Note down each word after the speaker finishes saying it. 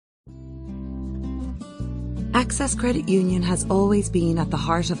Access Credit Union has always been at the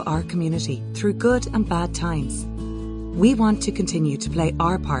heart of our community through good and bad times. We want to continue to play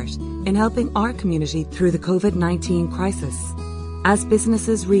our part in helping our community through the COVID-19 crisis. As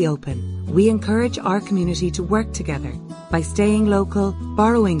businesses reopen, we encourage our community to work together by staying local,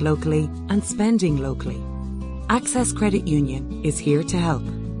 borrowing locally and spending locally. Access Credit Union is here to help.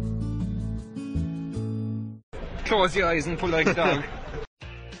 Close your eyes and pull like a dog.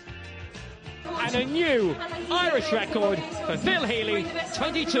 And a new Irish record for Phil Healy,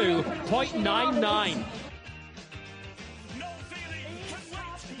 22.99.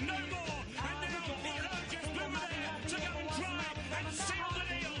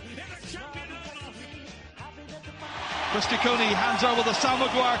 Christy Cooney hands over the Sam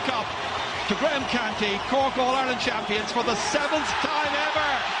Maguire Cup to Graham Canty, Cork All-Ireland champions for the 7th time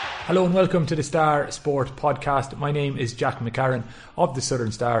ever. Hello and welcome to the Star Sport Podcast. My name is Jack McCarran of the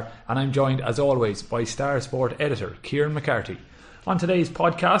Southern Star and I'm joined as always by Star Sport editor Kieran McCarthy. On today's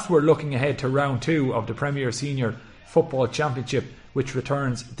podcast we're looking ahead to round 2 of the Premier Senior Football Championship, which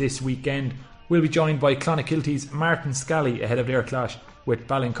returns this weekend. We'll be joined by Clonakilty's Martin Scally ahead of their clash with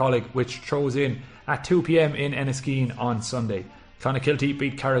Ballincollig, which throws in at 2 p.m. in Enniskeane on Sunday. Clonakilty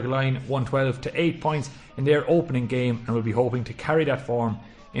beat Carrigaline 112 to 8 points in their opening game and will be hoping to carry that form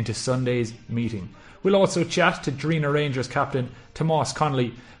into Sunday's meeting. We'll also chat to Drinagh Rangers captain Tomas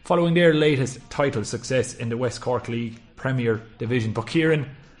Connolly following their latest title success in the West Cork League Premier Division. But Kieran,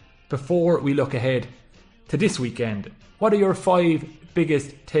 before we look ahead to this weekend, what are your 5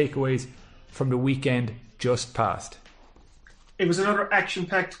 biggest takeaways from the weekend just past? It was another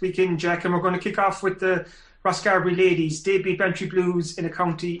action-packed weekend, Jack, and we're going to kick off with the Rosscarbery ladies. They beat Bantry Blues in a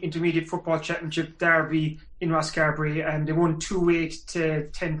county intermediate football championship derby in Rosscarbery, and they won 2-8 to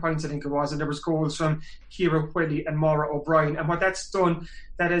 10 points, I think it was, and there was goals from Ciara Welly and Maura O'Brien. And what that's done,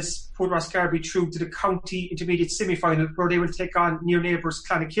 that has put Rosscarbery through to the county intermediate semi-final, where they will take on near neighbours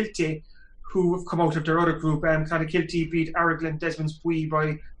Clonakilty, who have come out of their other group. Clonakilty beat Araglan Desmond's Bui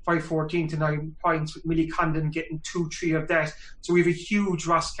by 5-14 to 9 points, with Millie Condon getting 2-3 of that. So we have a huge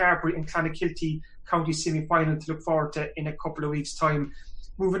Rosscarbery and Clonakilty county semi-final to look forward to in a couple of weeks' time.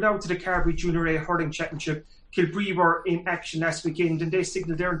 Moving now to the Carbery Junior A Hurling Championship, Kilbree were in action last weekend and they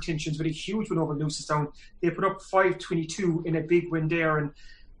signalled their intentions with a huge win over Newcestown. They put up 5-22 in a big win there,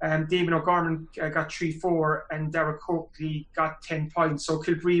 and Damon O'Gorman got 3-4 and Dara Coakley got 10 points. So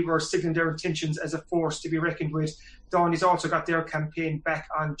Kilbree were signalling their intentions as a force to be reckoned with. Downey's also got their campaign back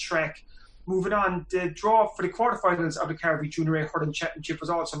on track. Moving on, the draw for the quarterfinals of the Carbery Junior A Hurling Championship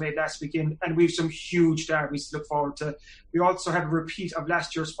was also made last weekend, and we have some huge derbies to look forward to. We also have a repeat of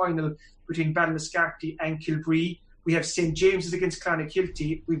last year's final between Ballincollig and Kilbree. We have St James's against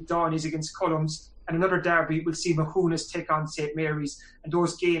Clonakilty, we have Downey's against Cullums, and another derby will see Mahonas take on St Mary's, and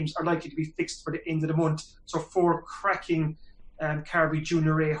those games are likely to be fixed for the end of the month. So 4 cracking Carbery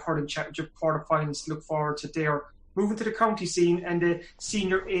Junior A Hurling Championship quarterfinals to look forward to there. Moving to the county scene and the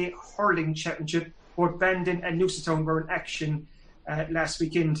Senior A Hurling Championship, both Bandon and Newcestown were in action last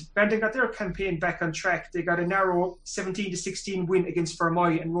weekend. Bandon got their campaign back on track. They got a narrow 17-16 win against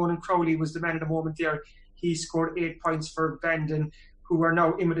Fermoy, and Ronan Crowley was the man of the moment there. He scored 8 points for Bandon, who are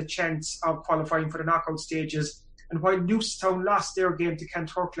now in with a chance of qualifying for the knockout stages. And while Newcestown lost their game to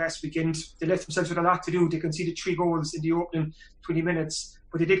Kanturk last weekend, they left themselves with a lot to do. They conceded 3 goals in the opening 20 minutes,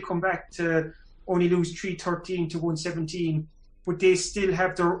 but they did come back to only lose 3-13 to 1-17, but they still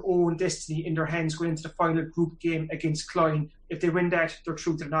have their own destiny in their hands going into the final group game against Clyne. If they win that, they're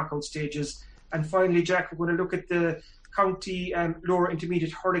through to the knockout stages. And finally, Jack, we're going to look at the County Lower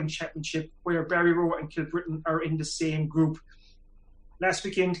Intermediate Hurling Championship, where Barryroe and Kilbrittain are in the same group. Last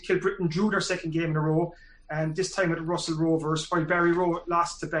weekend, Kilbrittain drew their second game in a row, and this time at Russell Rovers, while Barryroe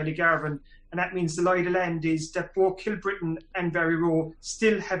lost to Ballygarvan. And that means the lie of the land is that both Kilbrittain and Barryroe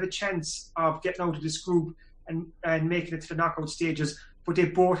still have a chance of getting out of this group and making it to the knockout stages, but they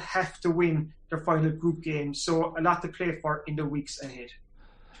both have to win their final group game. So a lot to play for in the weeks ahead.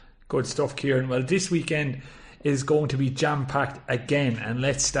 Good stuff, Kieran. Well, this weekend is going to be jam-packed again, and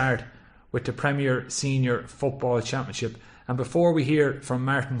let's start with the Premier Senior Football Championship. And before we hear from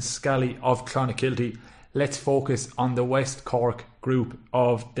Martin Scally of Clonakilty, let's focus on the West Cork group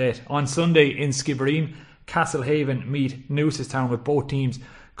of death. On Sunday in Skibbereen, Castlehaven meet Newcestown, with both teams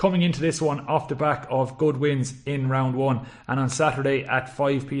coming into this one off the back of good wins in round 1. And on Saturday at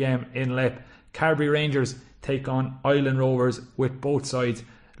 5 p.m. in Lep, Carbery Rangers take on Island Rovers, with both sides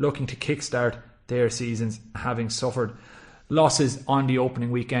looking to kickstart their seasons, having suffered losses on the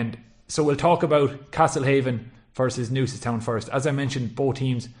opening weekend. So we'll talk about Castlehaven versus Newcestown first. As I mentioned, both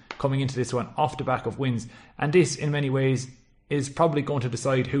teams coming into this one off the back of wins, and this in many ways is probably going to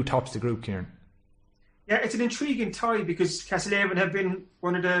decide who tops the group, Kieran. Yeah, it's an intriguing tie because Castlehaven have been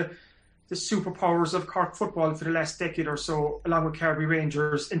one of the superpowers of Cork football for the last decade or so, along with Carbery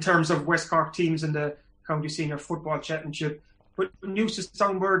Rangers, in terms of West Cork teams in the County Senior Football Championship. But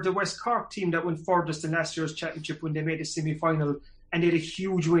Newcestown were the West Cork team that went furthest in last year's championship when they made a semi-final, and they had a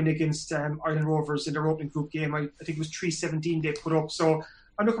huge win against Island Rovers in their opening group game. I think it was 3-17 they put up. So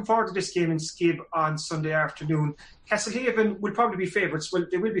I'm looking forward to this game in Skib on Sunday afternoon. Castlehaven will probably be favourites. Well,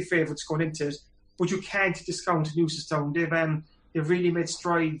 they will be favourites going into it, but you can't discount Newcestown. They've really made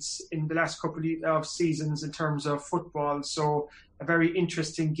strides in the last couple of seasons in terms of football. So a very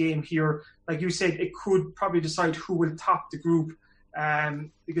interesting game here. Like you said, it could probably decide who will top the group,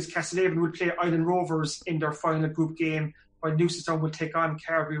 because Castlehaven will play Island Rovers in their final group game, while Newcestown will take on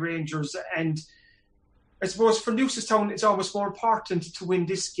Carbery Rangers. And I suppose for Newcestown, it's almost more important to win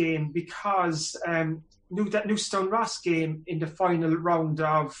this game because that Newcestown-Ross game in the final round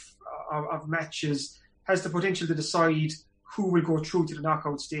of matches has the potential to decide who will go through to the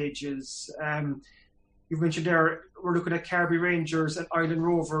knockout stages. You've mentioned there, we're looking at Carbery Rangers and Island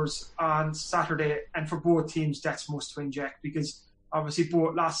Rovers on Saturday, and for both teams, that's must win, Jack, because obviously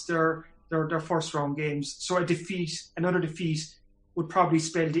both lost their first round games. So another defeat would probably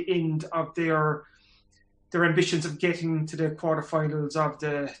spell the end of their ambitions of getting to the quarterfinals of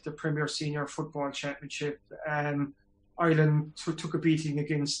the Premier Senior Football Championship. Ireland took a beating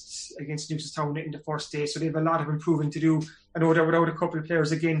against Newcestown in the first day, so they have a lot of improving to do. I know they're without a couple of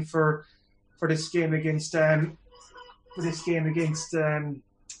players again for this game against Carbery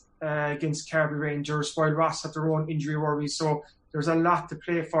Rangers, while Ross have their own injury worries. So there's a lot to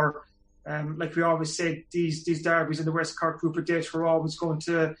play for. Like we always said, these derbies in the West Cork Group of Death were always going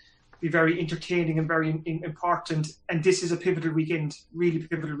to be very entertaining and very important. And this is a pivotal weekend, really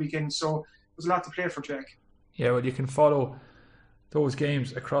pivotal weekend. So there's a lot to play for, Jack. Yeah, well, you can follow those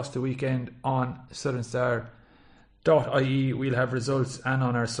games across the weekend on SouthernStar.ie. We'll have results and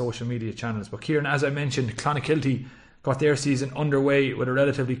on our social media channels. But Kieran, as I mentioned, Clonakilty got their season underway with a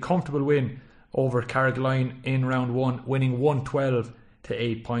relatively comfortable win over Carrigaline in round one, winning 112 to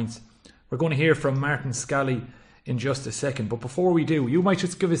 8 points. We're going to hear from Martin Scally in just a second, but before we do, you might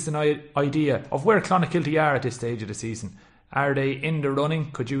just give us an idea of where Clonakilty are at this stage of the season. Are they in the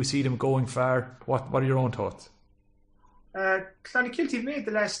running? Could you see them going far? What are your own thoughts? Clonakilty made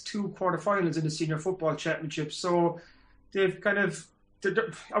the last two quarterfinals in the Senior Football Championship, so they've kind of,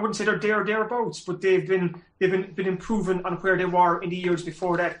 I wouldn't say they're thereabouts, but they've been improving on where they were in the years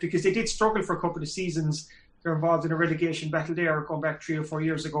before that, because they did struggle for a couple of seasons. They're involved in a relegation battle there going back 3 or 4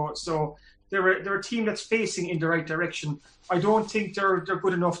 years ago. So they're a team that's facing in the right direction. I don't think they're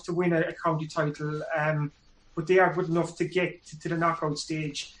good enough to win a county title, but they are good enough to get to the knockout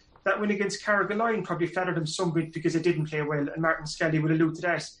stage. That win against Carrigaline probably flattered them some bit because they didn't play well, and Martin Scally will allude to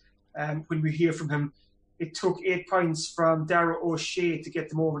that when we hear from him. It took 8 points from Dara O'Shea to get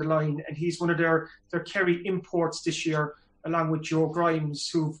them over the line, and he's one of their Kerry imports this year, along with Joe Grimes,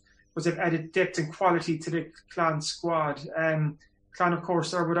 who have added depth and quality to the Clan squad. Clan, of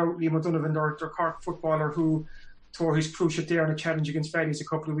course, are without Liam O'Donovan, their Cork footballer, who tore his cruciate there in a challenge against Valleys a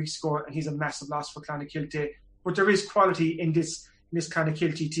couple of weeks ago, and he's a massive loss for Clonakilty. But there is quality in this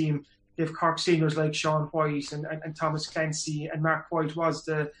Clonakilty team. They have Cork seniors like Sean White and Thomas Clancy, and Mark White was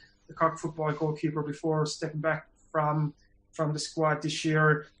the Cork football goalkeeper before stepping back from the squad this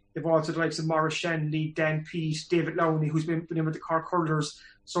year. They've also the likes of Maurice Shanley, Dan Peat, David Lowney, who's been in with the Cork Hurlers.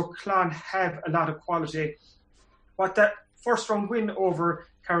 So Clan have a lot of quality. What that first round win over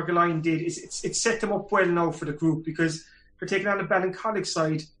Carrigaline did is it set them up well now for the group, because they're taking on a Ballincollig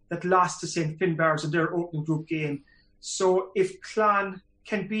side that lost to St. Finbarrs in their opening group game. So if Clan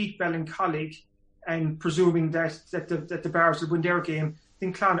can beat Ballincollig, and presuming that the Bars will win their game,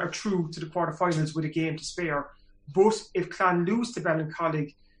 then Clan are through to the quarterfinals with a game to spare. But if Clan lose to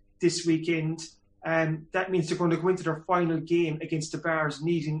Ballincollig this weekend, that means they're going to go into their final game against the Bars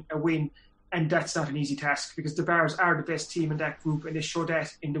needing a win, and that's not an easy task, because the Bars are the best team in that group, and they show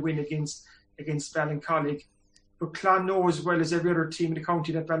that in the win against Ballincollig. But Clan know as well as every other team in the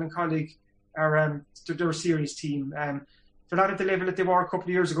county that Ballincollig are they're a serious team. They're not at the level that they were a couple of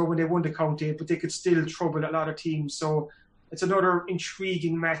years ago when they won the county, but they could still trouble a lot of teams. So it's another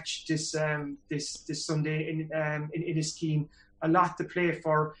intriguing match this Sunday in this team. A lot to play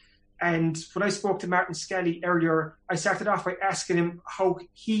for. And when I spoke to Martin Scally earlier, I started off by asking him how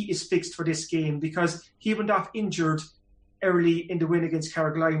he is fixed for this game, because he went off injured early in the win against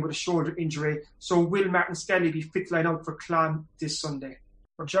Carrigaline with a shoulder injury. So will Martin Scally be fit to line out for Clan this Sunday?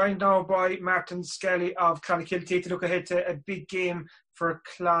 We're joined now by Martin Scally of Clonakilty to look ahead to a big game for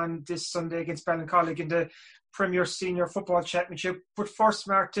Clan this Sunday against Ballincollig in the Premier Senior Football Championship. But first,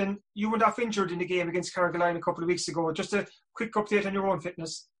 Martin, you went off injured in the game against Carrigaline a couple of weeks ago. Just a quick update on your own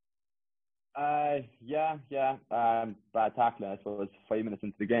fitness. Yeah. Bad tackling, I suppose, 5 minutes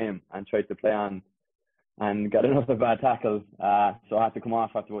into the game, and tried to play on and got another bad tackle. So I had to come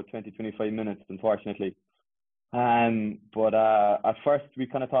off after about 20-25 minutes, unfortunately. But at first we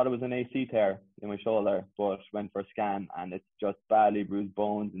kind of thought it was an AC tear in my shoulder, but went for a scan and it's just badly bruised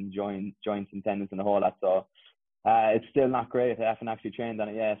bones and joints and tendons and the whole lot. So it's still not great. I haven't actually trained on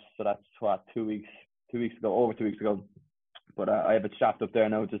it yet. So that's what, 2 weeks ago. But I have it strapped up there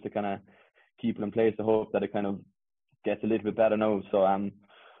now just to kind of keep it in place. I hope that it kind of gets a little bit better now. So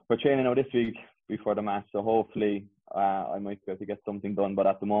we're training now this week before the match. So hopefully I might be able to get something done. But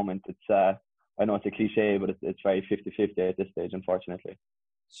at the moment it's I know it's a cliche, but it's very 50-50 at this stage, unfortunately.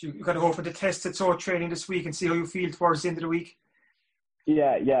 So you've got to go for the test that's all training this week and see how you feel towards the end of the week.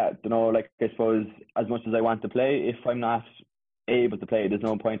 Yeah. You know, like I suppose as much as I want to play, if I'm not able to play, there's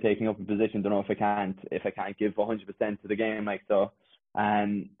no point taking up a position. Don't know if I can't give 100% to the game, like so.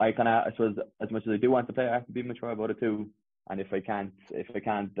 And I suppose as much as I do want to play, I have to be mature about it too. And if I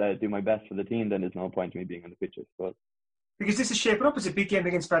can't do my best for the team, then there's no point in me being on the pitch, I suppose. Because this is shaping up as a big game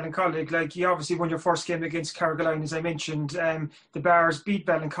against Ballincollig. Like, you obviously won your first game against Carrigaline, as I mentioned. The Bars beat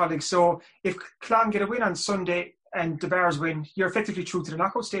Ballincollig. So if Clon get a win on Sunday and the Bars win, you're effectively through to the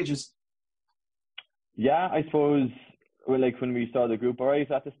knockout stages. Yeah, I suppose, like when we saw the group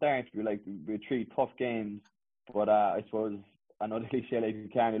right at the start, we 3 tough games. But I suppose, I know the cliche, like you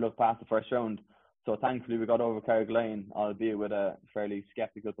can't look past the first round. So thankfully we got over Carrigaline, albeit with a fairly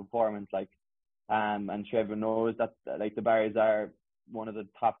sceptical performance. And Trevor knows that like the Barries are one of the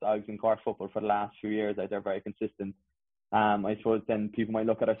top dogs in Cork football for the last few years. Like, they're very consistent. I suppose then people might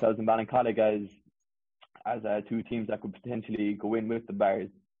look at ourselves in Ballincollig as 2 teams that could potentially go in with the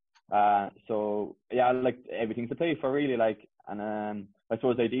Barries. So yeah, like everything's to play for really. Like, and I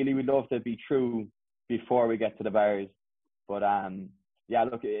suppose ideally we'd love to be through before we get to the Barries. But yeah,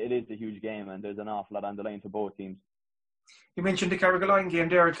 look, it is a huge game and there's an awful lot on the line for both teams. You mentioned the Carrigaline game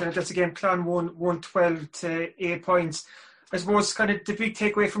there. That's a game Clan won 12 to 8 points. I suppose kind of the big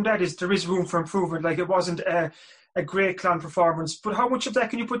takeaway from that is there is room for improvement. Like, it wasn't a great Clan performance, but how much of that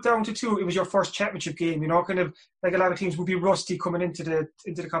can you put down to it was your first championship game? You know, kind of like a lot of teams would be rusty coming into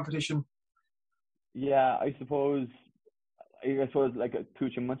the competition. Yeah, I suppose like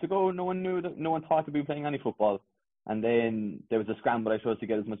 2-3 months ago, no one thought to be playing any football. And then there was a scramble, I suppose, to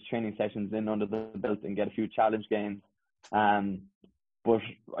get as much training sessions in under the belt and get a few challenge games. But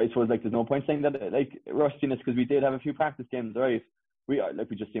I suppose like there's no point saying that like rustiness, because we did have a few practice games, right? We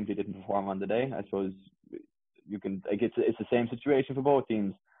just simply didn't perform on the day. I suppose you can like it's the same situation for both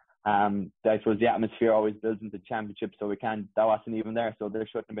teams. I suppose the atmosphere always builds into the championship, so that wasn't even there. So there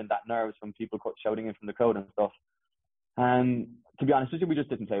shouldn't have been that nerves from people shouting in from the crowd and stuff. To be honest with you, we just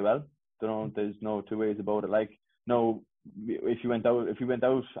didn't play well. There's no two ways about it. Like, no, if you went out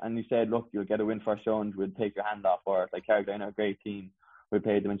and you said, look, you'll get a win first round, we'd take your hand off. Or like Carrigaline are a great team. We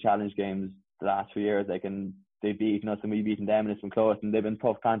played them in challenge games the last few years. Like, and they've beaten us and we've beaten them, and it's been close and they've been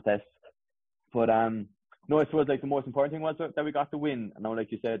tough contests. But no, I suppose like the most important thing was that we got the win. And now,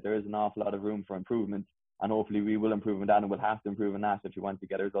 like you said, there is an awful lot of room for improvement, and hopefully we will improve in that, and we'll have to improve in that if you want to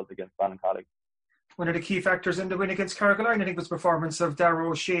get a result against Ballincollig. One of the key factors in the win against Carrigaline, I think, was the performance of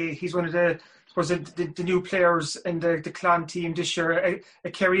Darragh O'Shea. He's one of the new players in the Clan team this year. A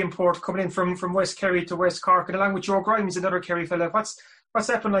Kerry import coming in from West Kerry to West Cork, and along with Joe Grimes, another Kerry fella. What's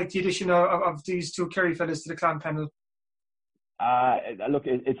happened like the addition of these 2 Kerry fellas to the Clan panel? Look,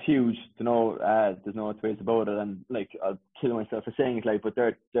 it's huge. There's no two ways about it, and like I'll kill myself for saying it, like, but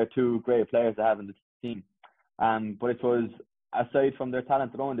they're 2 great players to have in the team. But it was, aside from their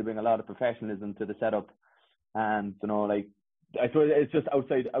talent alone, they bring a lot of professionalism to the setup, and like I suppose it's just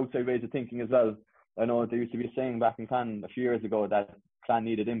outside ways of thinking as well. I know there used to be a saying back in Clan a few years ago that Clan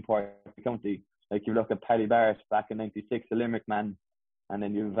needed import county. Like, you look at Paddy Barrett back in '96, the Limerick man, and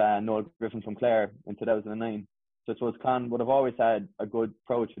then you've Noel Griffin from Clare in 2009. So I suppose Clan would have always had a good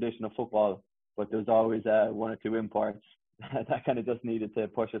pro tradition of football, but there was always 1 or 2 imports that kind of just needed to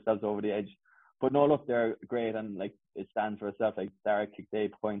push ourselves over the edge. But no, look, they're great, and like it stands for itself. Like, Dara kicked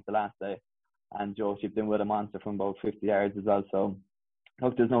 8 points the last day, and Joe chipped in with a monster from about 50 yards as well. So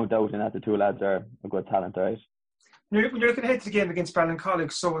look, there's no doubt in that the 2 lads are a good talent, right? When you're looking ahead to the game against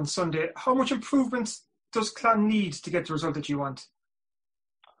Ballincollig on Sunday, how much improvement does Clan need to get the result that you want?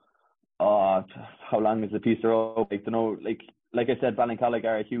 How long is the piece of rope? Like I said, Ballincollig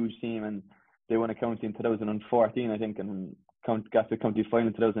are a huge team, and they won a county in 2014, I think, and got the county final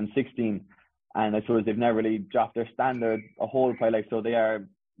in 2016. And I suppose they've never really dropped their standard a whole pile. Like, so they are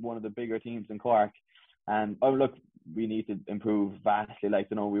one of the bigger teams in Cork. Look, we need to improve vastly. Like,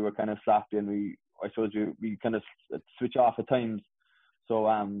 you know, we were kind of sloppy, and I suppose we kind of switch off at times. So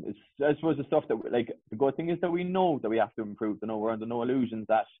it's, I suppose, the stuff that, like, the good thing is that we know that we have to improve. You know, we're under no illusions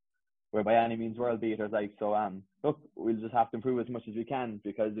that we're by any means world beaters. Like, so look, we'll just have to improve as much as we can,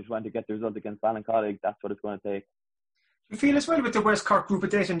 because if we want to get the result against Ballincollig, that's what it's going to take. You feel as well with the West Cork group of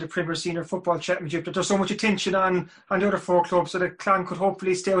death in the Premier Senior Football Championship that there's so much attention on the other four clubs, so that Clan could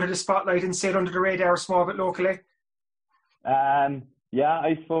hopefully stay out of the spotlight and sail under the radar a small bit locally? Yeah,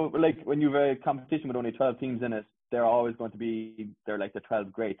 I suppose, like, when you have a competition with only 12 teams in it, they're always going to be, they're like the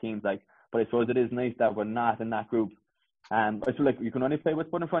 12 great teams, like, but I suppose it is nice that we're not in that group. I feel like you can only play what's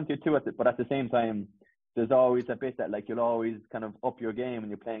put in front of you too, but at the same time, there's always a bit that, like, you'll always kind of up your game when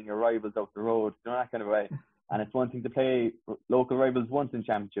you're playing your rivals out the road, you know, that kind of way. And it's one thing to play local rivals once in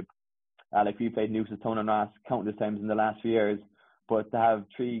Championship. Like, we played Newcestown and Ross countless times in the last few years, but to have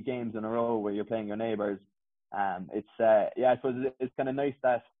 3 games in a row where you're playing your neighbours, it's I suppose it's kind of nice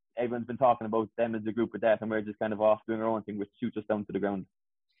that everyone's been talking about them as a group of death, and we're just kind of off doing our own thing, which shoots us down to the ground.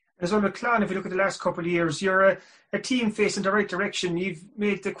 As well with Clan, if you look at the last couple of years, you're a team facing the right direction. You've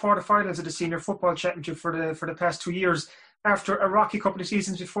made the quarterfinals of the Senior Football Championship for the past 2 years. After a rocky couple of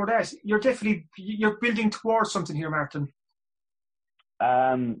seasons before that, you're building towards something here, Martin.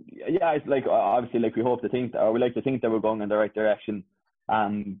 It's like, obviously, like, we hope to think, or we like to think that we're going in the right direction.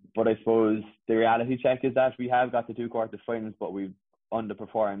 But I suppose the reality check is that we have got the 2 quarterfinals, but we've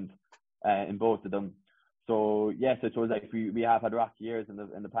underperformed in both of them. So yes, I suppose, like, we have had rocky years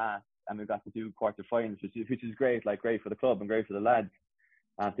in the past, and we've got the 2 quarterfinals, which is great, like, great for the club and great for the lads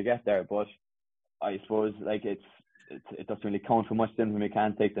to get there. But I suppose, like, it doesn't really count for much then when we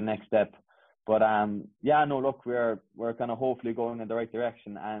can't take the next step. But look, we're kind of hopefully going in the right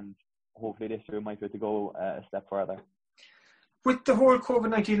direction, and hopefully this year we might be able to go a step further. With the whole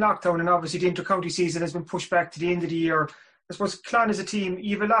COVID-19 lockdown, and obviously the inter-county season has been pushed back to the end of the year, I suppose Clan as a team,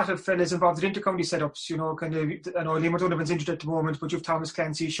 you have a lot of fellas involved in inter-county setups, you know, kind of, I know Liam O'Donovan's injured at the moment, but you've Thomas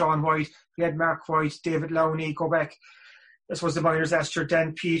Clancy, Sean White, we had Mark White, David Lowney, go back, I suppose the minors last year,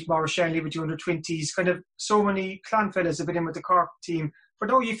 Dan Peat, Maurice Shanley with the under-20s, kind of so many Clan fellas have been in with the Cork team, but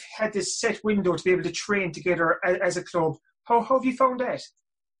now you've had this set window to be able to train together as a club. How have you found that?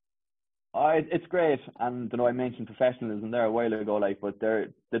 It's great, and you know, I mentioned professionalism there a while ago, like, but I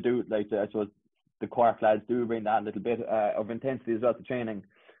suppose the Cork lads do bring that little bit of intensity as well to training,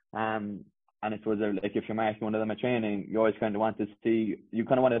 and I suppose, like, if you're marking one of them at training, you always kind of want to see, you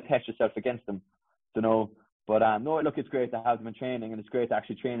kind of want to test yourself against them, you know. But no, look, it's great to have them in training, and it's great to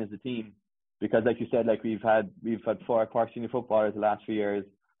actually train as a team, because, like you said, like, we've had 4 Cork senior footballers the last few years,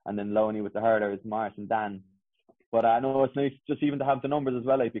 and then Lowney with the hurlers, Morris and Dan. But I know it's nice just even to have the numbers as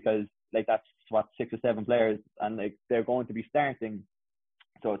well, like, because, like, that's 6 or 7 players, and, like, they're going to be starting,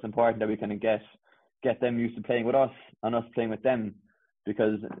 so it's important that we kind of get them used to playing with us and us playing with them,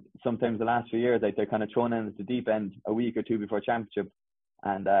 because sometimes the last few years, like, they're kind of thrown in at the deep end a week or 2 before Championship,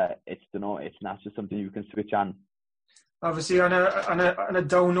 and it's not just something you can switch on. Obviously, on a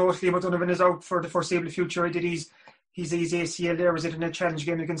down note, Liam O'Donovan is out for the foreseeable future. He's ACL there. Was it in a challenge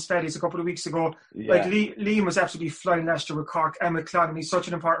game against Faddies a couple of weeks ago? Yeah. Like, Liam was absolutely flying last year with Cork and with Clon, and he's such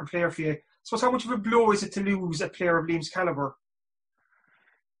an important player for you. So how much of a blow is it to lose a player of Liam's calibre?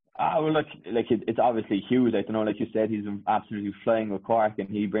 Well, like it's obviously huge. Like, you know, like you said, he's absolutely flying with Cork, and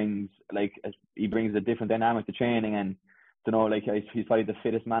he brings a different dynamic to training, and, you know, like, he's probably the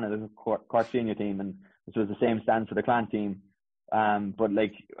fittest man of the Cork senior team, and this was the same stands for the Clan team. But,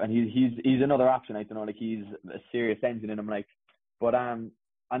 like, and he's another option. Like, you know, like, he's a serious engine in him. Like, but on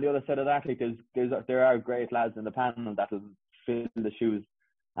the other side of that, like, there are great lads in the panel that will fill the shoes.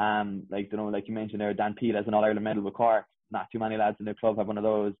 Like, you know, like you mentioned there, Dan Peat has an All-Ireland medal with Cork. Not too many lads in the club have one of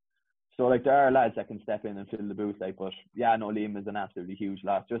those. So, like, there are lads that can step in and fill the booth. Like, but yeah, no, Liam is an absolutely huge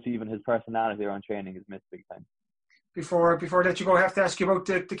loss. Just even his personality around training is missed big time. Before I let you go, I have to ask you about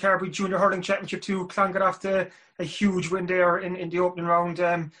the Carbery Junior Hurling Championship too. Clan got off a huge win there in the opening round.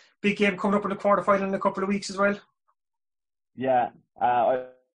 Big game coming up in the quarterfinal in a couple of weeks as well. Yeah, I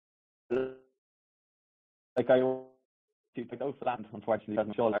picked out for that, unfortunately, on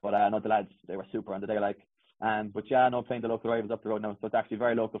my shoulder. But I know the lads, they were super on the day, like. But yeah, no, playing the local rivals up the road now, so it's actually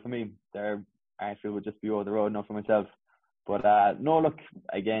very local for me. Ashfield would just be over the road now for myself. But no, look,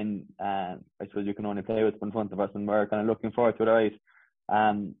 again, I suppose you can only play what's in front of us, and we're kind of looking forward to it, all right.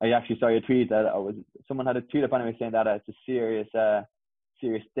 I actually saw a tweet that someone had a tweet up on me saying that it's a serious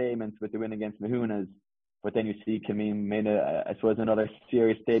statement with the win against Mahooners. But then you see Camille made I suppose another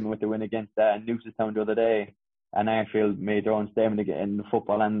serious statement with the win against Newcestown the other day, and Ashfield made their own statement in the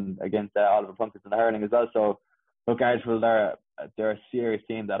football and against Oliver Plunkett in the hurling as well. So look, Ashfield, they're a serious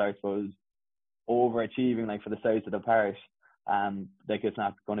team that I suppose overachieving like for the size of the parish. Like it's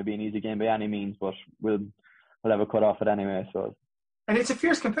not going to be an easy game by any means, but we'll have a cut off it anyway, I suppose. And it's a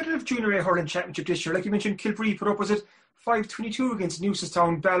fierce competitive Junior A hurling championship this year. Like you mentioned, Kilbree put up, was it 5-22 against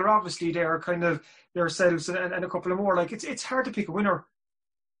Newcestown? Ballor, obviously, they are kind of themselves and a couple of more. Like it's hard to pick a winner.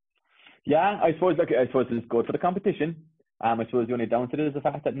 Yeah, I suppose it's good for the competition. I suppose the only downside is the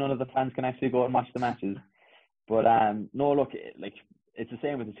fact that none of the fans can actually go and watch the matches. But no, look, like it's the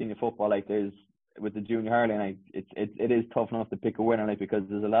same with the senior football. Like there's with the junior hurling, like it is tough enough to pick a winner, like because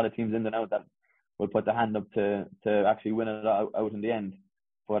there's a lot of teams in and out that will put their hand up to actually win it out in the end.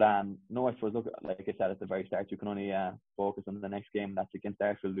 But no, I suppose, look, like I said at the very start, you can only focus on the next game. That's against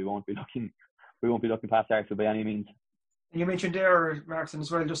Arfield. We won't be looking past Arfield by any means. And you mentioned there, Martin,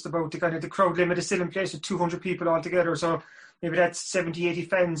 as well, just about the kind of the crowd limit is still in place with 200 people altogether. So maybe that's 70, 80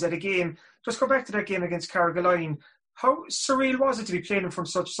 fans at a game. Just go back to that game against Carrigaline. How surreal was it to be playing in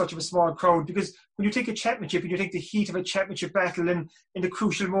front of such of a small crowd? Because when you take a championship and you take the heat of a championship battle, and in the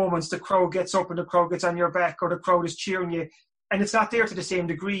crucial moments, the crowd gets up and the crowd gets on your back, or the crowd is cheering you, and it's not there to the same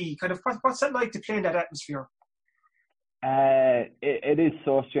degree. Kind of, what's that like to play in that atmosphere? It is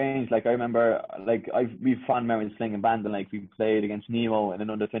so strange. Like I remember, like we've fond memories playing in Bandon. Like we played against Nemo in an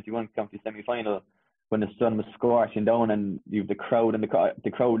under-21 county semi-final when the sun was scorching down, and you've the crowd, and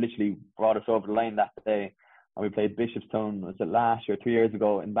the crowd literally brought us over the line that day. And we played Bishopstown, was it last year, 2 years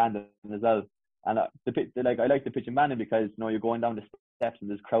ago in Bandon as well. And I like the pitch in Bandon because you're going down the steps and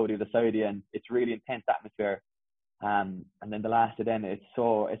there's crowd either side of you, and it's really intense atmosphere. And then the last of then it's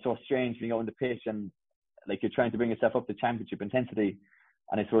so strange being out on the pitch and like you're trying to bring yourself up to championship intensity,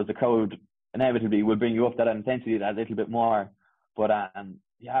 and I suppose the crowd inevitably will bring you up that intensity that little bit more. But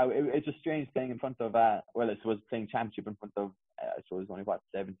it's just strange playing in front of I suppose playing championship in front of I suppose only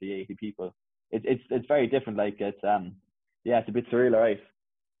 70, 80 people. It's very different. Like it's a bit surreal, alright.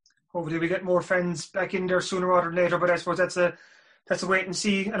 Hopefully we get more fans back in there sooner rather than later, but I suppose that's a wait and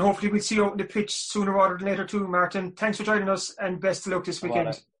see, and hopefully we'll see you out on the pitch sooner rather than later too. Martin, thanks for joining us and best of luck this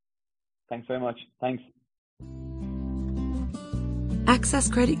weekend. Thanks very much. Thanks. Access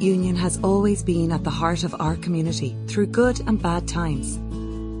Credit Union has always been at the heart of our community through good and bad times.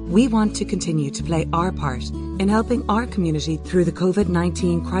 We want to continue to play our part in helping our community through the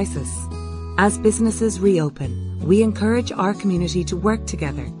COVID-19 crisis. As businesses reopen, we encourage our community to work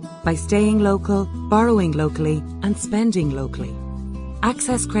together by staying local, borrowing locally, and spending locally.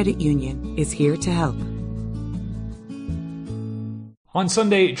 Access Credit Union is here to help. On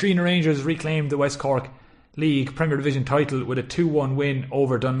Sunday, Drinagh Rangers reclaimed the West Cork League Premier Division title with a 2-1 win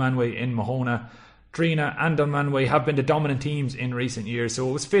over Dunmanway in Mahona. Drinagh and Dunmanway have been the dominant teams in recent years, so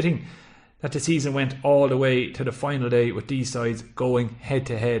it was fitting that the season went all the way to the final day with these sides going head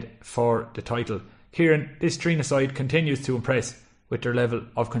to head for the title. Kieran, this Drinagh side continues to impress with their level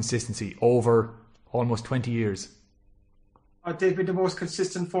of consistency over almost 20 years. They've been the most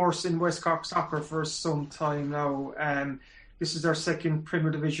consistent force in West Cork soccer for some time now. This is their second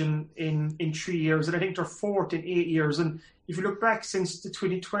Premier Division in 3 years, and I think they're fourth in 8 years. And if you look back since the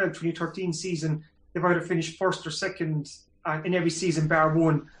 2012-2013 season, they've either finished first or second in every season bar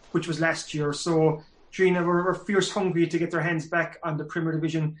one, which was last year. So Drinagh were fierce hungry to get their hands back on the Premier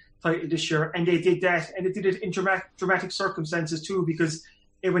Division title this year, and they did that, and they did it in dramatic circumstances too, because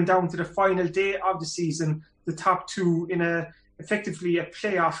it went down to the final day of the season, the top two in effectively a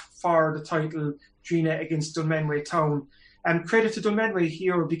playoff for the title, Drinagh against Dunmanway Town. And credit to Dunmanway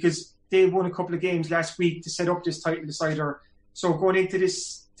here because they won a couple of games last week to set up this title decider. So going into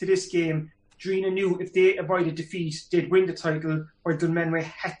this game, Drinagh knew if they avoided defeat, they'd win the title, while Dunmanway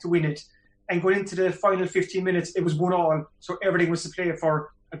had to win it. And going into the final 15 minutes, it was 1-1, so everything was to play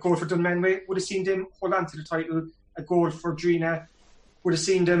for. A goal for Dunmanway would have seen them hold on to the title. A goal for Drinagh would have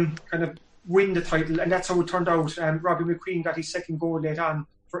seen them kind of win the title, and that's how it turned out. Robbie McQueen got his second goal late on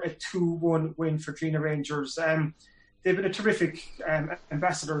for a 2-1 win for Drinagh Rangers. They've been a terrific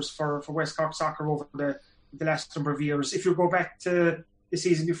ambassadors for West Cork soccer over the last number of years. If you go back to the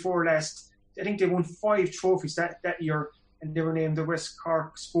season before last, I think they won 5 trophies that year, and they were named the West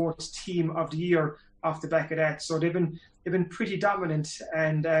Cork Sports Team of the Year off the back of that. So they've been pretty dominant.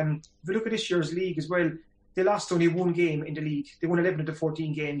 And if you look at this year's league as well, they lost only one game in the league. They won 11 of the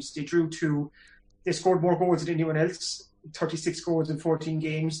 14 games. They drew 2. They scored more goals than anyone else. 36 goals in 14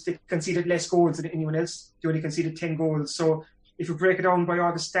 games. They conceded less goals than anyone else. They only conceded 10 goals. So if you break it down by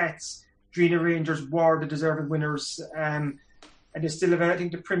all the stats, Drinagh Rangers were the deserving winners. And they still have, I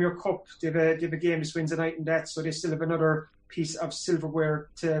think, the Premier Cup. They have a game this Wednesday night in that. So they still have another piece of silverware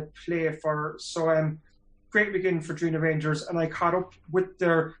to play for. So great weekend for Drinagh Rangers. And I caught up with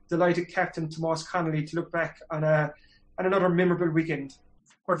their delighted captain, Tomas Connolly, to look back on another memorable weekend.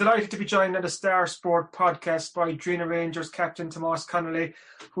 We're delighted to be joined on the Star Sport podcast by Drinagh Rangers captain Tomás Connolly,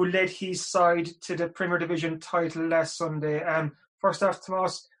 who led his side to the Premier Division title last Sunday. First off,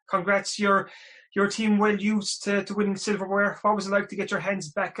 Tomás, congrats. Your team well used to winning silverware. What was it like to get your hands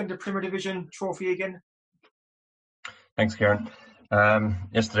back on the Premier Division trophy again? Thanks, Kieran.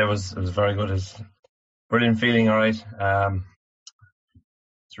 Yesterday was very good. It was a brilliant feeling, all right.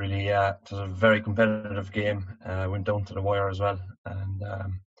 It's really it was a very competitive game. Went down to the wire as well, and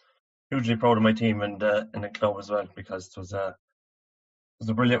hugely proud of my team and the club as well, because it was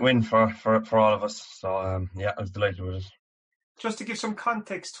a brilliant win for all of us. So I was delighted with it. Just to give some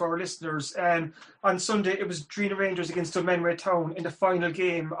context to our listeners, on Sunday it was Drinagh Rangers against Dunmanway Town in the final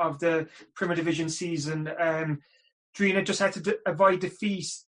game of the Premier Division season. Drinagh just had to avoid defeat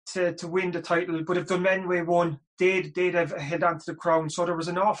to win the title, but if Dunmanway won, they'd have held on to the crown. So there was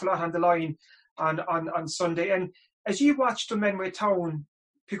an awful lot on the line on Sunday. And as you watched Dunmanway Town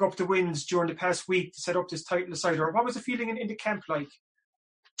pick up the wins during the past week to set up this title decider, what was the feeling in the camp like?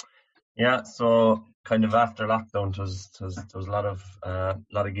 Yeah, so kind of after lockdown, there was a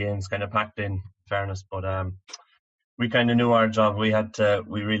lot of games kind of packed in fairness, but we kind of knew our job. We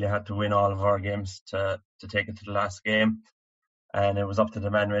really had to win all of our games to take it to the last game, and it was up to the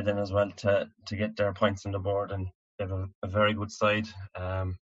Dunmanway then as well to get their points on the board, and they have a very good side.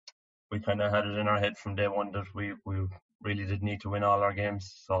 We kind of had it in our head from day one that we really did need to win all our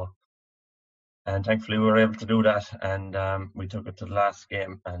games, and thankfully we were able to do that, and we took it to the last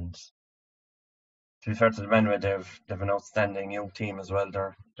game. And to be fair to the Dunmanway, they've an outstanding young team as well.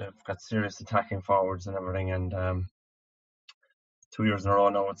 They've got serious attacking forwards and everything, and 2 years in a row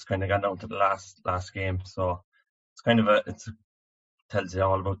now it's kind of gone down to the last game. So it's kind of tells you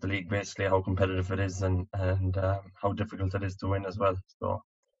all about the league, basically, how competitive it is and how difficult it is to win as well. So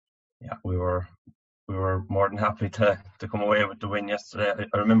yeah, we were more than happy to come away with the win yesterday.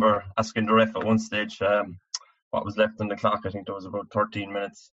 I remember asking the ref at one stage what was left on the clock. I think there was about 13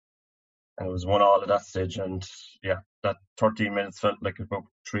 minutes. And it was 1-1 at that stage, and yeah, that 13 minutes felt like about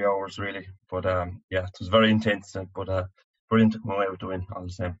 3 hours really. But it was very intense, but brilliant to come away with the win all the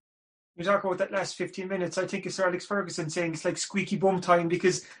same. You talk about that last 15 minutes. I think it's Sir Alex Ferguson saying it's like squeaky bum time,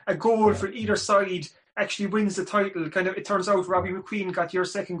 because a goal for either side actually wins the title. Kind of, it turns out Robbie McQueen got your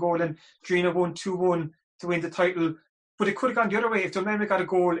second goal, and Drinagh won 2-1 to win the title. But it could have gone the other way if Dunmanway got a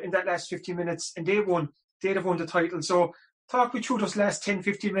goal in that last 15 minutes and they'd have won the title. So talk me through those last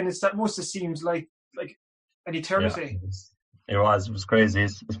 10-15 minutes. That must have seemed like an eternity. Yeah, it was crazy.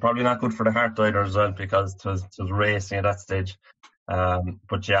 It's probably not good for the heart either as well, because it was racing at that stage.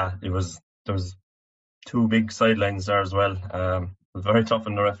 But yeah, there was two big sidelines there as well. It was very tough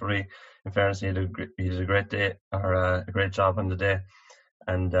on the referee. In fairness, he did a great day, or a great job on the day.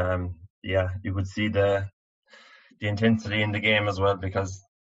 And you could see the intensity in the game as well, because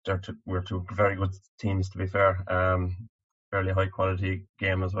we're two very good teams, to be fair. Fairly high quality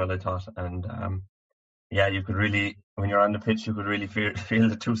game as well, I thought. And you could really, when you're on the pitch, you could really feel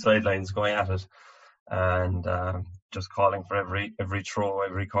the two sidelines going at it, and just calling for every throw,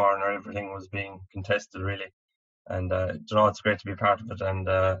 every corner, everything was being contested really. And it's great to be part of it. And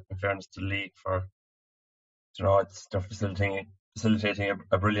in fairness to the league, for they're facilitating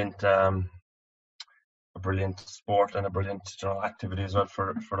a brilliant sport and a brilliant activity as well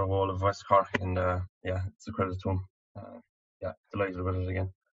for the whole of West Cork. And it's a credit to them. Delighted with it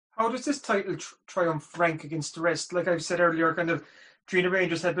again. How does this title triumph rank against the rest? Like I've said earlier, kind of Drinagh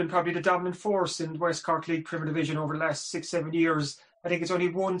Rangers have been probably the dominant force in West Cork League Premier Division over the last 6-7 years. I think it's only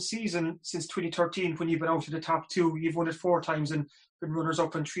one season since 2013 when you've been out of the top two. You've won it 4 times and been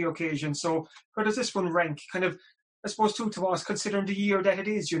runners-up on 3 occasions. So where does this one rank? Kind of, I suppose, too, to us, considering the year that it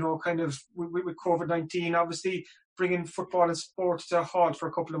is, kind of with COVID-19, obviously bringing football and sport to a halt for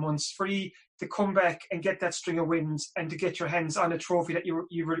a couple of months, for you to come back and get that string of wins and to get your hands on a trophy that you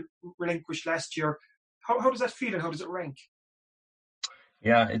relinquished last year. How does that feel and how does it rank?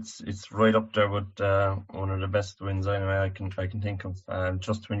 Yeah, it's right up there with one of the best wins anyway I can think of.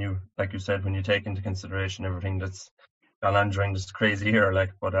 Just when you, like you said, when you take into consideration everything that's gone on during this crazy year,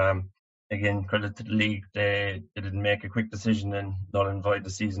 but again, credit to the league, they didn't make a quick decision and not invite the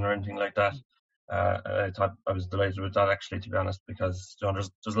season or anything like that. I was delighted with that, actually, to be honest, because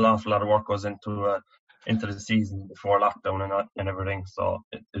there's an awful lot of work goes into the season before lockdown and everything. So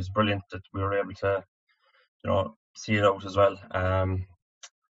it was brilliant that we were able to see it out as well.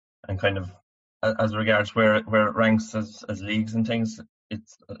 And kind of as regards where it ranks as leagues and things,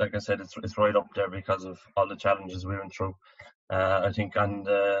 it's, like I said, it's right up there because of all the challenges we went through. I think on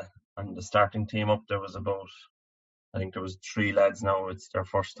the starting team up there was there was 3 lads now. It's their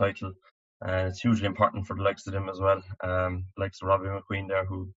first title. And it's hugely important for the likes of them as well. Likes of Robbie McQueen there,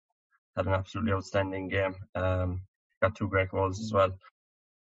 who had an absolutely outstanding game. Got 2 great goals as well.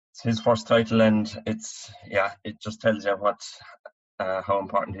 It's his first title, and it just tells you how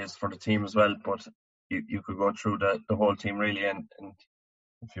important he is for the team as well. But you could go through the whole team really, and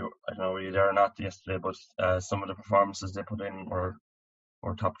if I don't know were you there or not yesterday, but some of the performances they put in were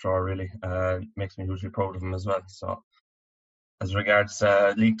top drawer really. Makes me hugely proud of them as well. So as regards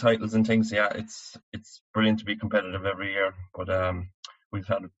league titles and things, it's brilliant to be competitive every year, but we've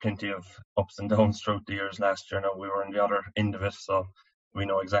had plenty of ups and downs throughout the years. Last year now we were on the other end of it, so we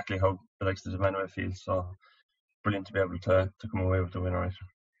know exactly how the likes of the Manuel feel. So brilliant to be able to come away with the win, right?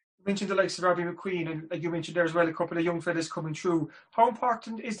 You mentioned the likes of Robbie McQueen, and like you mentioned there as well, a couple of young fellas coming through. How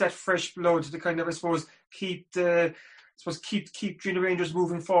important is that fresh blood to kind of, I suppose, keep Drinagh Rangers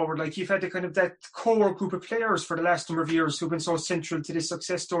moving forward? Like, you've had the kind of that core group of players for the last number of years who've been so central to this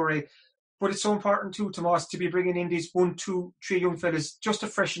success story. But it's so important too, Tomas, to be bringing in these 1, 2, 3 young fellas just to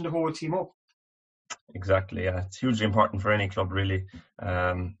freshen the whole team up. Exactly, yeah. It's hugely important for any club, really.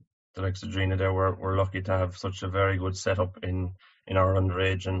 The likes of Drinagh there, we're lucky to have such a very good setup in our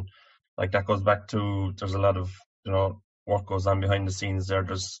underage, and like that goes back to there's a lot of work goes on behind the scenes there.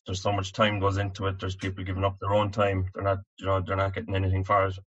 There's so much time goes into it. There's people giving up their own time. They're not getting anything for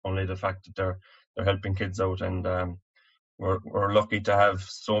it. Only the fact that they're helping kids out, and we're lucky to have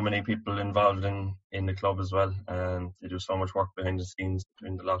so many people involved in the club as well, and they do so much work behind the scenes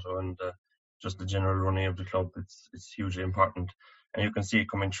between the lotto and just the general running of the club. It's hugely important, and you can see it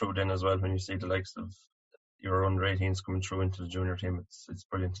coming through then as well when you see the likes of your under 18s coming through into the junior team. It's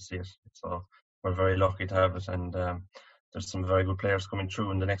brilliant to see it. So we're very lucky to have it, and there's some very good players coming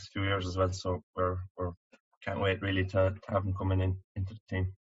through in the next few years as well. So we're can't wait really to have them coming into the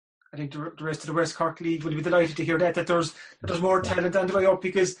team. I think the rest of the West Cork League will be delighted to hear that there's more talent on the way up,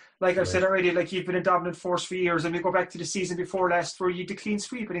 because like I've said already, like, you've been a dominant force for years, and we go back to the season before last where you did clean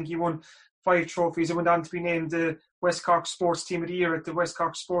sweep. I think you won 5 trophies and went on to be named the West Cork Sports Team of the Year at the West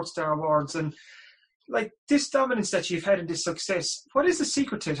Cork Sports Star Awards. And like, this dominance that you've had and this success, what is the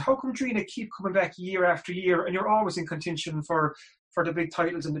secret to it? How come Drinagh keep coming back year after year and you're always in contention for the big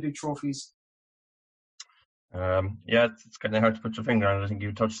titles and the big trophies? It's kind of hard to put your finger on it. I think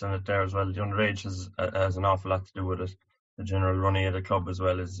you touched on it there as well. The underage has an awful lot to do with it. The general running of the club as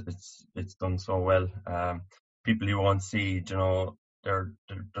well it's done so well. People you won't see,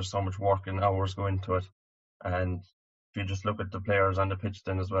 there's so much work and hours go into it, and if you just look at the players on the pitch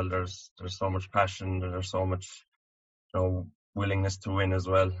then as well, there's so much passion, and there's so much willingness to win as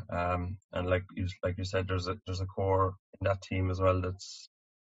well. And like you said, there's a core in that team as well that's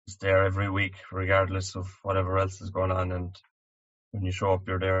there every week, regardless of whatever else is going on. And when you show up,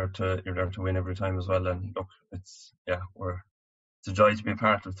 you're there to win every time as well. And look, it's a joy to be a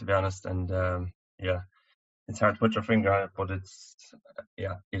part of, to be honest. And it's hard to put your finger on it, but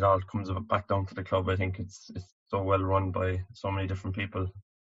it all comes back down to the club. I think it's so well run by so many different people.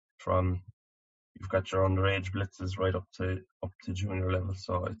 From you've got your underage blitzes right up to junior level.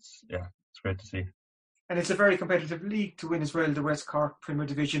 So it's great to see. And it's a very competitive league to win as well, the West Cork Premier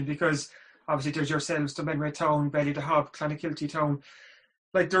Division, because obviously there's yourselves, Dunmenway Town, Ballydehob, Clonakilty Town.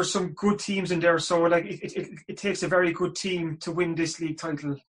 Like, there's some good teams in there, so like it takes a very good team to win this league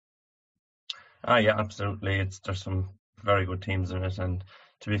title. Yeah, absolutely. There's some very good teams in it, and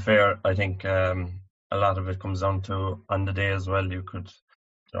to be fair, I think a lot of it comes down to on the day as well. You could,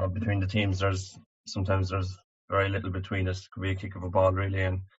 between the teams, there's very little between it. It could be a kick of a ball really,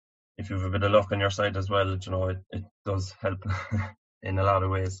 and if you have a bit of luck on your side as well, it does help in a lot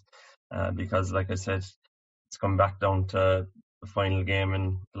of ways, because like I said, it's come back down to the final game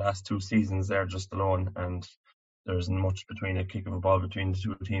in the last 2 seasons there just alone, and there isn't much between a kick of a ball between the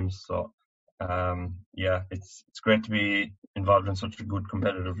 2 teams. So it's great to be involved in such a good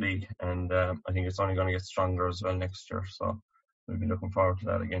competitive league, and I think it's only going to get stronger as well next year. So we'll be looking forward to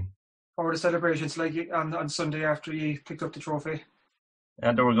that again. How were the celebrations like on Sunday after you picked up the trophy?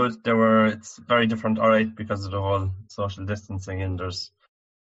 Yeah, they were good. It's very different, all right, because of the whole social distancing, and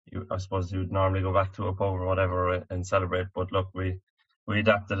I suppose you would normally go back to a pub or whatever and celebrate. But look, we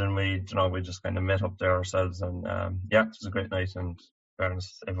adapted, and we just kind of met up there ourselves, and it was a great night. And in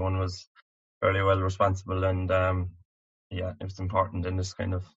fairness, everyone was fairly well responsible, and it was important in this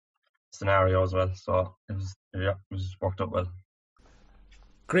kind of scenario as well. So it was worked out well.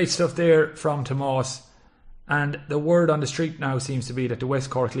 Great stuff there from Tomas. And the word on the street now seems to be that the West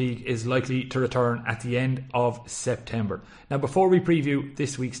Cork League is likely to return at the end of September. Now, before we preview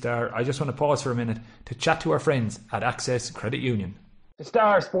this week's Star, I just want to pause for a minute to chat to our friends at Access Credit Union. The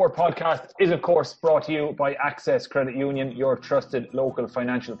Star Sport Podcast is, of course, brought to you by Access Credit Union, your trusted local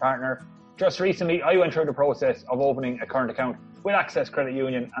financial partner. Just recently, I went through the process of opening a current account with Access Credit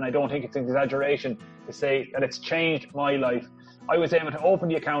Union, and I don't think it's an exaggeration to say that it's changed my life. I was able to open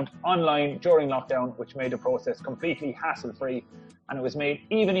the account online during lockdown, which made the process completely hassle-free, and it was made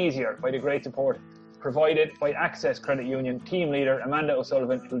even easier by the great support provided by Access Credit Union team leader Amanda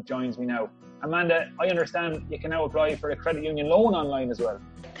O'Sullivan, who joins me now. Amanda, I understand you can now apply for a credit union loan online as well.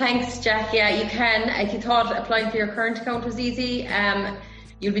 Thanks, Jack. Yeah, you can. If you thought applying for your current account was easy,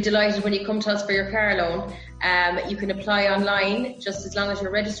 you'll be delighted when you come to us for your car loan. You can apply online just as long as you're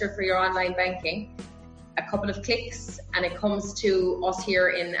registered for your online banking. A couple of clicks and it comes to us here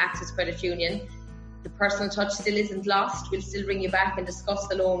in Access Credit Union. The personal touch still isn't lost. We'll still bring you back and discuss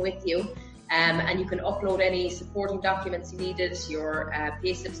the loan with you. And you can upload any supporting documents you needed, your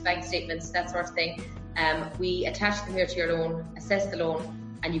payslips, bank statements, that sort of thing. We attach them here to your loan, assess the loan,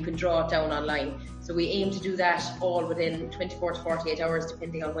 and you can draw it down online. So we aim to do that all within 24 to 48 hours,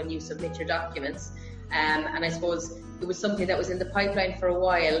 depending on when you submit your documents. And I suppose it was something that was in the pipeline for a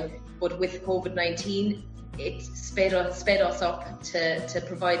while, but with COVID-19, it sped us up to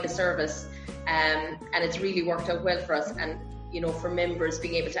provide the service. And it's really worked out well for us. And for members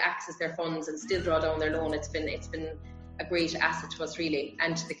being able to access their funds and still draw down their loan, it's been a great asset to us really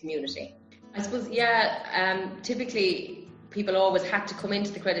and to the community. I suppose, typically people always had to come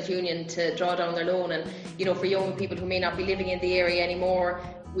into the credit union to draw down their loan, and for younger people who may not be living in the area anymore,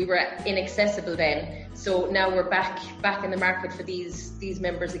 we were inaccessible then. So now we're back in the market for these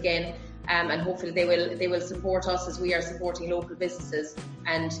members again. And hopefully they will support us as we are supporting local businesses.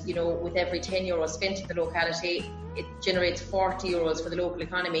 And with every €10 spent in the locality, it generates €40 for the local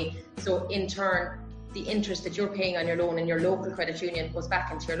economy. So in turn, the interest that you're paying on your loan in your local credit union goes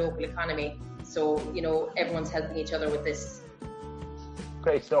back into your local economy. So everyone's helping each other with this.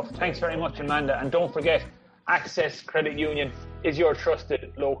 Great stuff. Thanks very much, Amanda. And don't forget, Access Credit Union is your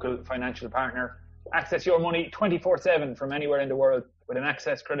trusted local financial partner. Access your money 24/7 from anywhere in the world with an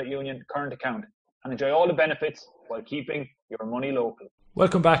Access Credit Union current account and enjoy all the benefits while keeping your money local.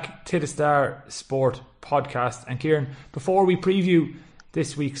 Welcome back to the Star Sport podcast. And Kieran, before we preview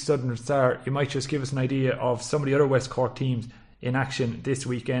this week's Southern Star, you might just give us an idea of some of the other West Cork teams in action this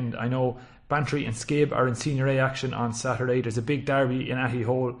weekend. I know Bantry and Skib are in Senior A action on Saturday. There's a big derby in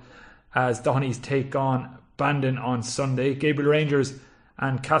Ahihole as Dohenys take on Bandon on Sunday. Gabriel Rangers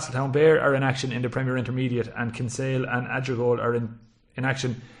and Castletown Bear are in action in the Premier Intermediate, and Kinsale and Adrigole are in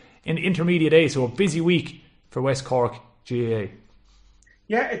action in Intermediate A. So a busy week for West Cork GAA.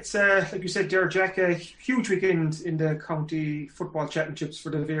 Yeah, it's like you said there, Jack, a huge weekend in the county football championships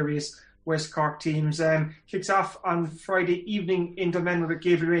for the various West Cork teams. Kicks off on Friday evening in Dunmanway with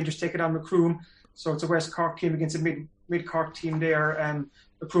Gabriel Rangers taking on Macroom. So it's a West Cork team against a mid Cork team there.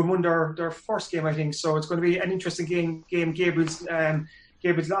 Macroom won their first game, I think. So it's going to be an interesting game. Gabriel's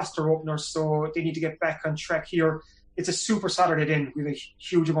lost their opener, so they need to get back on track here. It's a super Saturday then with a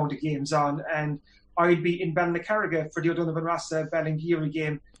huge amount of games on, and I'd be in Ballincollig for the O'Donovan Rasa Ballincollig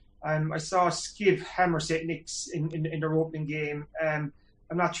game. I saw Skib hammer St. Nick's in their opening game. I'm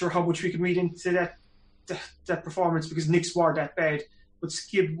not sure how much we can read into that performance because Nick's were that bad, but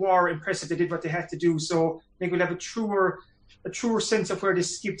Skib were impressive. They did what they had to do, so I think we'll have a truer sense of where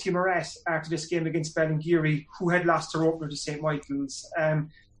this Skib team are at after this game against Ballincollig, who had lost their opener to St. Michael's.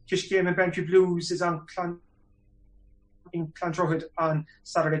 Kishgame and Bantry Blues is on in Clonakilty on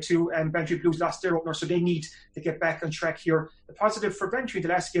Saturday too, and Bantry Blues lost their opener, so they need to get back on track here. The positive for Bantry in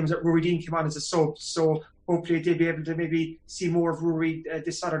the last game is that Rory Dean came on as a sub, so hopefully they'll be able to maybe see more of Rory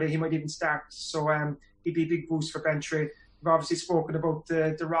this Saturday. He might even start, so it'd be a big boost for Bantry. We've obviously spoken about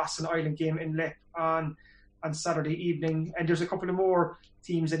the Ross and Island game in Lepp on Saturday evening, and there's a couple of more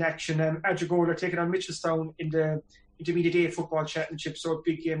teams in action. Adrigole are taking on Mitchelstown in the Intermediate A Football Championship, so a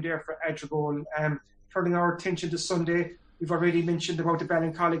big game there for Adrigole. Turning our attention to Sunday, we've already mentioned about the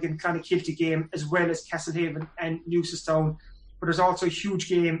Ballincollig and Clonakilty game, as well as Castlehaven and Newcestown. But there's also a huge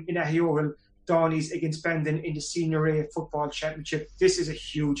game in Ahihole, Dohenys against Bandon in the Senior A Football Championship. This is a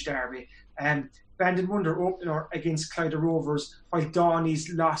huge derby. Bandon won their opener against Clyde Rovers, while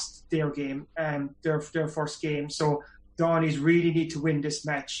Dohenys lost their game, their first game. So Dohenys really need to win this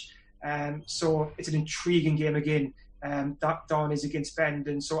match. So it's an intriguing game again. Dohenys against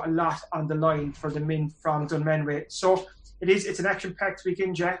Bandon. So a lot on the line for the men from Dunmanway. So it's an action-packed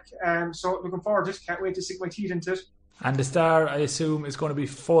weekend, Jack. So looking forward to it. Can't wait to sink my teeth into it. And the Star, I assume, is going to be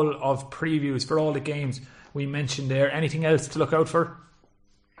full of previews for all the games we mentioned there. Anything else to look out for?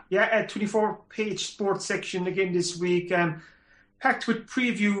 Yeah, a 24-page sports section again this week. Packed with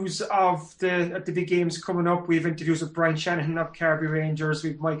previews of the big games coming up. We have interviews with Brian Shanahan of Carby Rangers.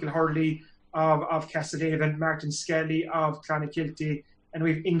 We have Michael Hurley of Castlehaven, Martin Skelly of Clonakilty, and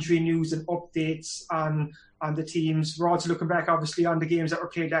we have injury news and updates on the teams. We're also looking back, obviously, on the games that were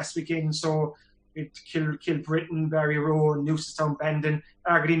played last weekend. So we've Kilbritton, Barry Rowe, Newcestown, Bandon.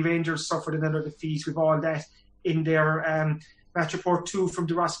 Drinagh Rangers suffered another defeat. We've all that in there. Match report 2 from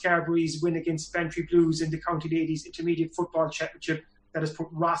the Rosscarbery's win against Bantry Blues in the County Ladies Intermediate Football Championship that has put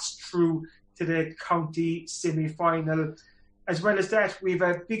Ross through to the county semi-final. As well as that, we have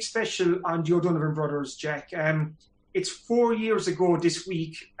a big special on the O'Donovan brothers, Jack. It's 4 years ago this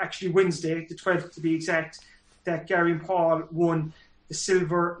week, actually Wednesday, the 12th to be exact, that Gary and Paul won the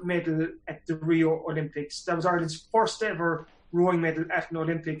silver medal at the Rio Olympics. That was Ireland's first ever rowing medal at an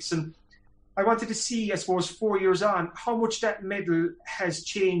Olympics. And I wanted to see, I suppose, 4 years on, how much that medal has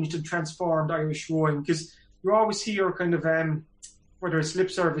changed and transformed Irish rowing. Because you always hear kind of, whether it's lip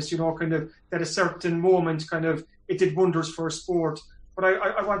service, kind of that a certain moment kind of, it did wonders for a sport. But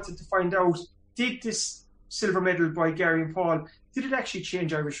I wanted to find out, did this silver medal by Gary and Paul, did it actually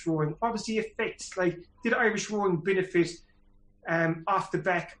change Irish rowing? What was the effect? Like, did Irish rowing benefit off the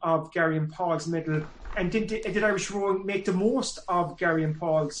back of Gary and Paul's medal? And did Irish rowing make the most of Gary and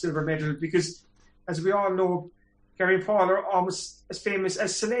Paul's silver medal? Because, as we all know, Gary and Paul are almost as famous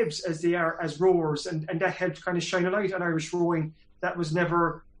as celebs as they are as rowers, and that helped kind of shine a light on Irish rowing that was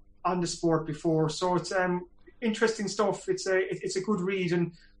never on the sport before. So it's interesting stuff. It's a good read,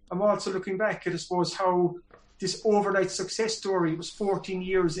 and I'm also looking back at, I suppose, how this overnight success story was 14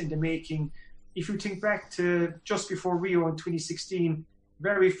 years in the making. If you think back to just before Rio in 2016,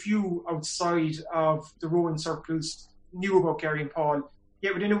 very few outside of the rowing circles knew about Gary and Paul.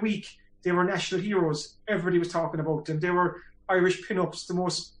 Yet within a week, they were national heroes. Everybody was talking about them. They were Irish pin-ups, the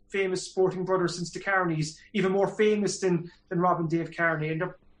most famous sporting brothers since the Carneys, even more famous than Rob and Dave Carney. And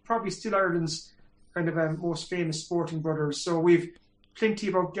they're probably still Ireland's kind of most famous sporting brothers. So we've plenty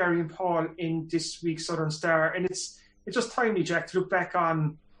about Gary and Paul in this week's Southern Star. And it's just timely, Jack, to look back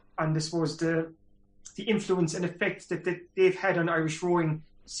on I suppose, the influence and effect that they've had on Irish rowing,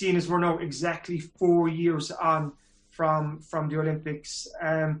 seeing as we're now exactly 4 years on from the Olympics.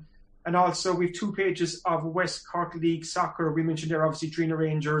 And also we've 2 pages of West Cork League soccer. We mentioned there, obviously, Drinagh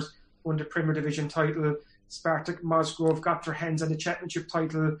Rangers won the Premier Division title. Spartak Musgrove got their hands on the championship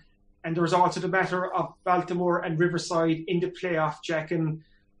title. And there was also the matter of Baltimore and Riverside in the playoff, Jack. And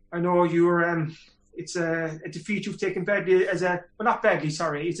I know you were... it's a defeat you've taken badly not badly,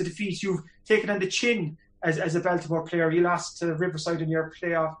 sorry. It's a defeat you've taken on the chin as a Baltimore player. You lost to Riverside in your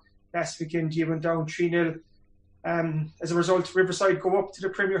playoff last weekend. You went down 3-0. As a result, Riverside go up to the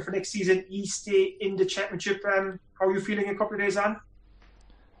Premier for next season. You stay in the championship. How are you feeling a couple of days on?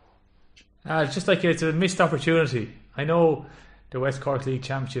 It's just like it's a missed opportunity. I know the West Cork League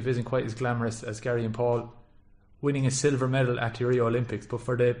Championship isn't quite as glamorous as Gary and Paul winning a silver medal at the Rio Olympics, but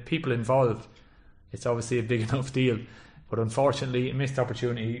for the people involved, it's obviously a big enough deal. But unfortunately, a missed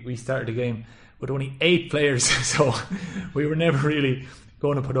opportunity. We started the game with only 8 players, so we were never really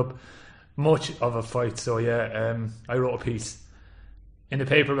going to put up much of a fight. So yeah, I wrote a piece in the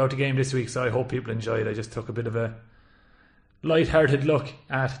paper about the game this week, so I hope people enjoy it. I just took a bit of a light-hearted look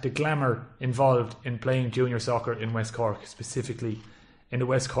at the glamour involved in playing junior soccer in West Cork, specifically in the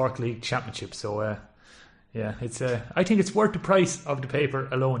West Cork League Championship. So yeah, it's I think it's worth the price of the paper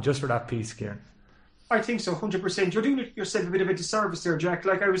alone just for that piece, Kieran. I think so, 100%. You're doing yourself a bit of a disservice there, Jack.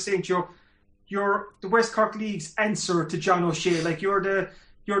 Like I was saying to you, you're the West Cork League's answer to John O'Shea. Like you're the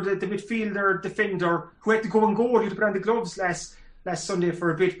midfielder, defender who had to go and goal. You had to put on the gloves last Sunday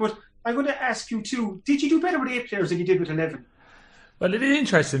for a bit. But I'm going to ask you too, did you do better with 8 players than you did with 11? Well, it is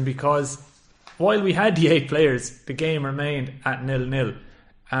interesting because while we had the 8 players, the game remained at 0-0.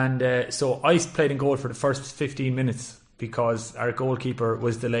 And so I played in goal for the first 15 minutes because our goalkeeper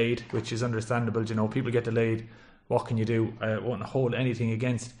was delayed, which is understandable. You know, people get delayed. What can you do? I won't hold anything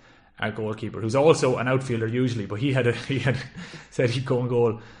against our goalkeeper, who's also an outfielder usually, but he had said he'd go and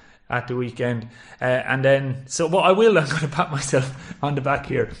goal at the weekend. And then, so what I'm going to pat myself on the back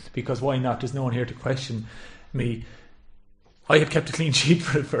here, because why not? There's no one here to question me. I had kept a clean sheet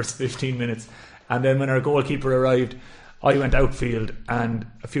for the first 15 minutes. And then when our goalkeeper arrived, I went outfield, and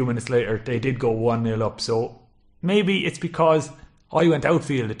a few minutes later, they did go 1-0 up. So maybe it's because I went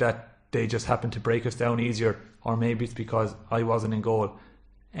outfield that they just happened to break us down easier, or maybe it's because I wasn't in goal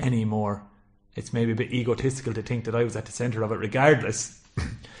anymore. It's maybe a bit egotistical to think that I was at the centre of it regardless.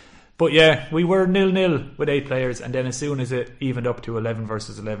 But yeah, we were 0-0 with 8 players, and then as soon as it evened up to 11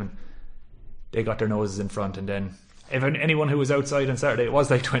 versus 11, they got their noses in front. And then anyone who was outside on Saturday, it was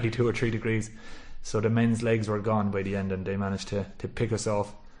like 22 or 3 degrees, so the men's legs were gone by the end, and they managed to pick us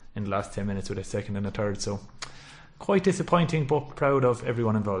off in the last 10 minutes with a second and a third. So quite disappointing, but proud of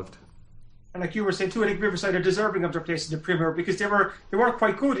everyone involved. And like you were saying too, I think Riverside are deserving of their place in the Premier because they were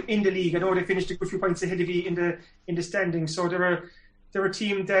quite good in the league. I know they finished a good few points ahead of you in the standings. So they're a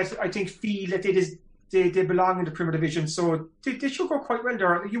team that I think feel that they belong in the Premier Division. So they should go quite well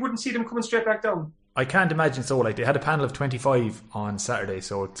there. You wouldn't see them coming straight back down. I can't imagine so. Like, they had a panel of 25 on Saturday,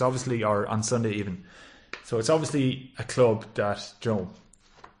 so it's obviously, or on Sunday even. So it's obviously a club that, you know,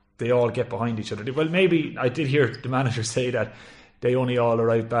 they all get behind each other. Well, maybe I did hear the manager say that they only all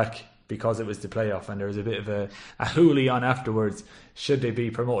arrived back because it was the playoff and there was a bit of a hoolie on afterwards should they be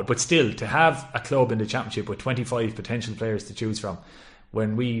promoted. But still, to have a club in the Championship with 25 potential players to choose from,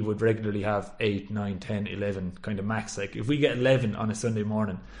 when we would regularly have 8, 9, 10, 11 kind of max. Like, if we get 11 on a Sunday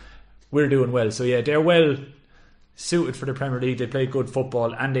morning, we're doing well. So yeah, they're well suited for the Premier League. They play good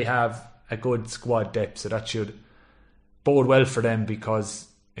football and they have a good squad depth, so that should bode well for them, because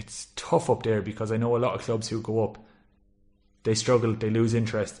it's tough up there. Because I know a lot of clubs who go up, they struggle, they lose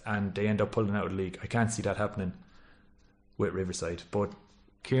interest and they end up pulling out of the league. I can't see that happening with Riverside. But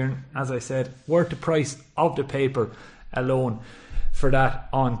Kieran, as I said, worth the price of the paper alone for that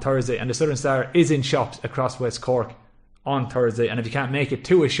on Thursday. And the Southern Star is in shops across West Cork on Thursday, and if you can't make it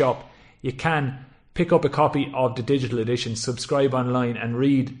to a shop, you can pick up a copy of the digital edition, subscribe online and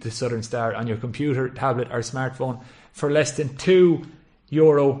read the Southern Star on your computer, tablet or smartphone for less than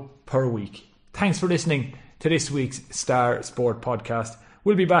 €2 per week. Thanks for listening to this week's Star Sport podcast.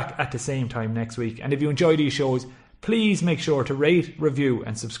 We'll be back at the same time next week, and if you enjoy these shows, please make sure to rate, review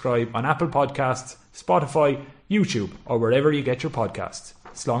and subscribe on Apple Podcasts, Spotify, YouTube or wherever you get your podcasts.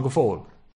 Slán go fóill.